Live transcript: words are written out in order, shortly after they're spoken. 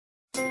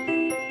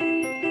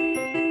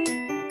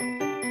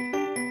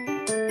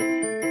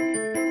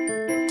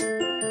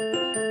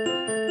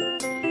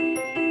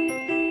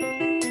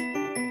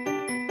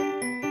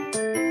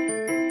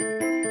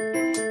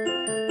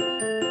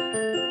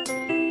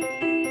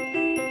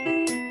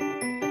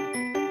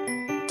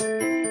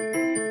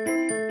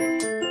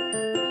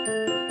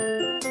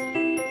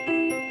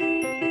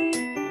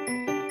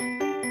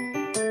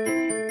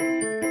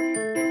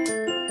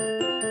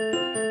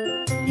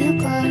You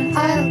go,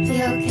 I'll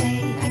be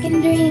okay. I can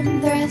dream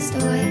the rest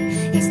away.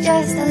 It's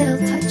just a little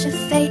touch of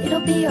fate,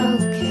 it'll be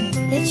okay.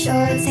 It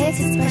sure takes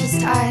its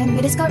precious time,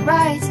 but it's got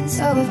rights and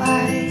so have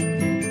I.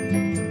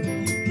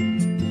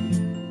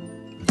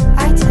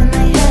 I turn my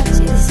head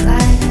to the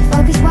sky,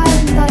 focus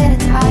one thought at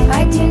a time.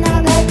 I do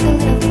not let the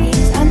little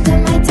things under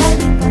my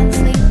tongue and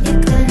sleep.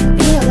 It couldn't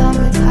be a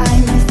longer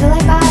time. I feel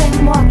like I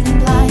am walking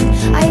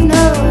blind. I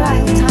know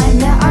right time,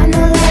 there are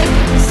no legs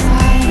to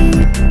decide.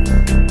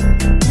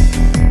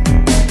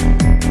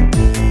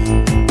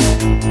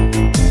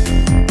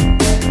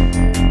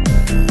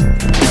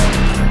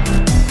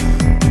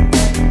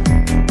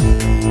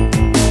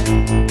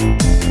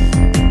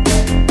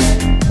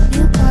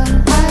 You go,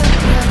 I'll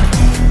be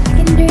okay. I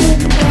can dream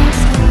the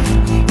rest away.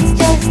 It's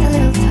just a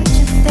little touch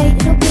of fate,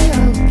 it'll be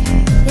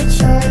okay. It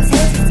sure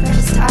takes its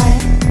precious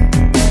time.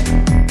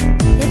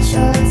 It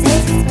sure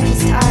takes its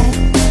precious time.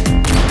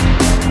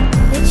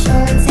 It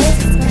sure takes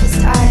its precious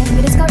time,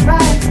 but it's got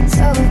rights and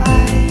so have I.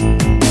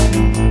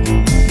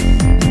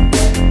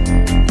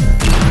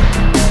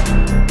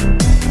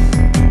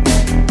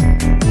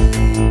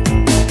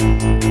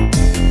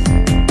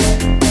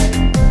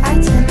 I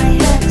turn my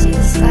head to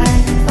the sky,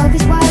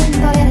 focus one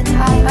thought at a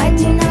time. I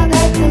do not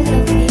let the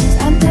little things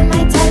under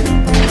my tongue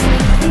and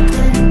sleep. It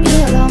couldn't be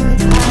a longer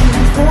time.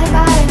 I feel like I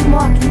am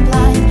walking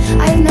blind.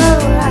 I know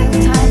right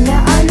time,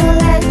 there are no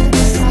legs to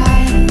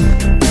decide.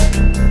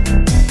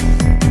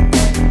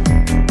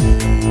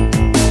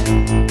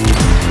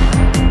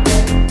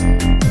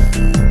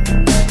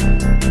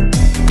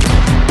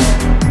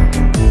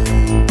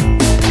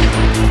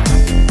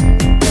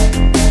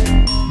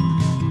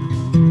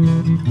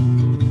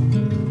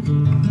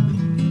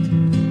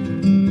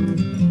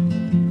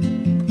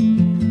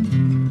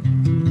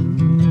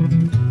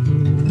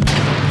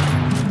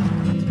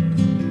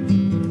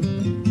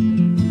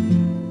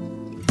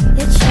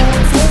 It sure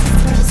takes its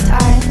precious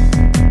time.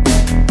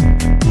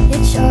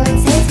 It sure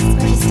takes its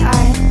precious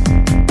time.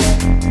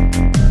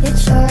 It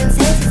sure takes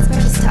its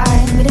precious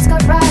time, but it's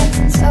got rights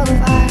and so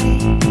have I.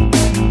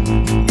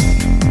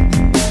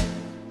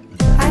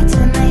 I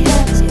turn my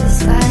head to the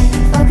sky,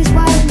 focus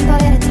one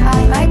thought at a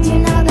time. I do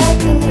not let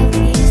the little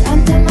things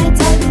under my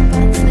tongue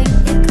and sleep.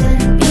 It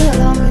couldn't be a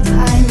longer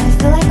time. I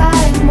feel like I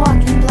am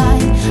walking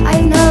blind.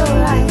 I know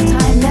right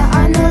time, there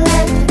are no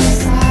legs to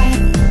decide.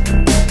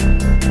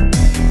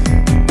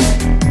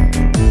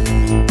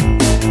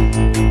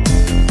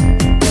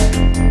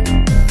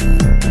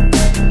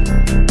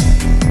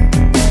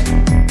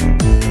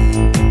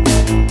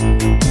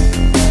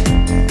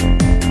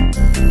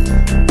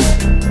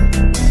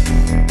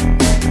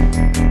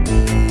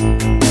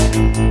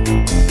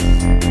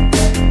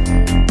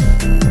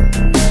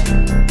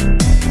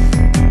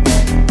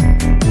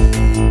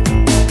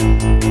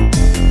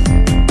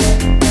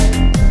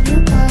 You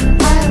go,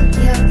 I'll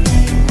be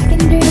okay. I can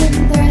dream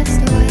the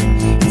rest away.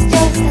 It's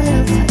just a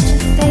little touch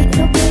of fate,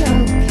 it'll be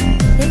okay.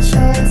 It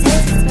sure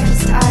takes its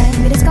precious time,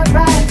 but it's got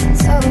rights and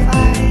so have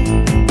I.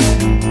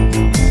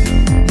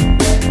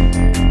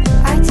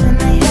 I turn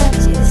my head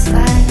to the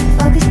sky,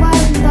 focus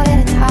one thought at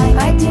a time. I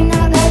do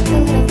not let the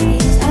little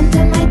things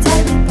under my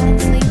tongue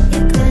and sleep.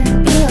 It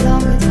couldn't be a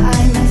longer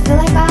time. I feel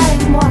like I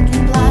am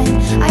walking blind.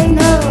 I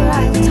know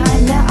right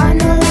time, there are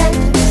no legs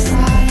to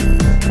decide.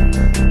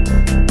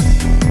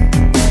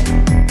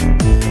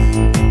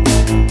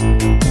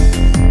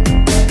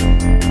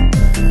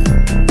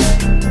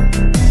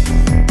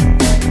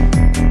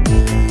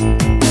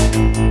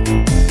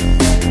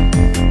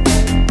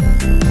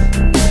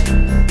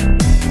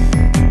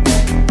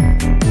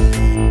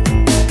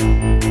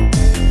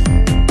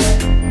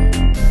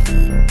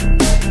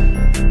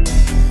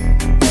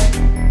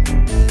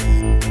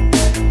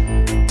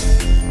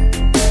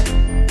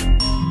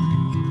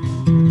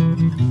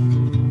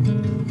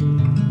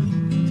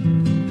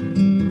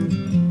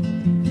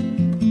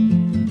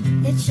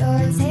 It sure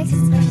takes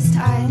its precious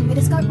time, but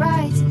it's got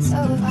rights and so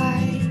have I.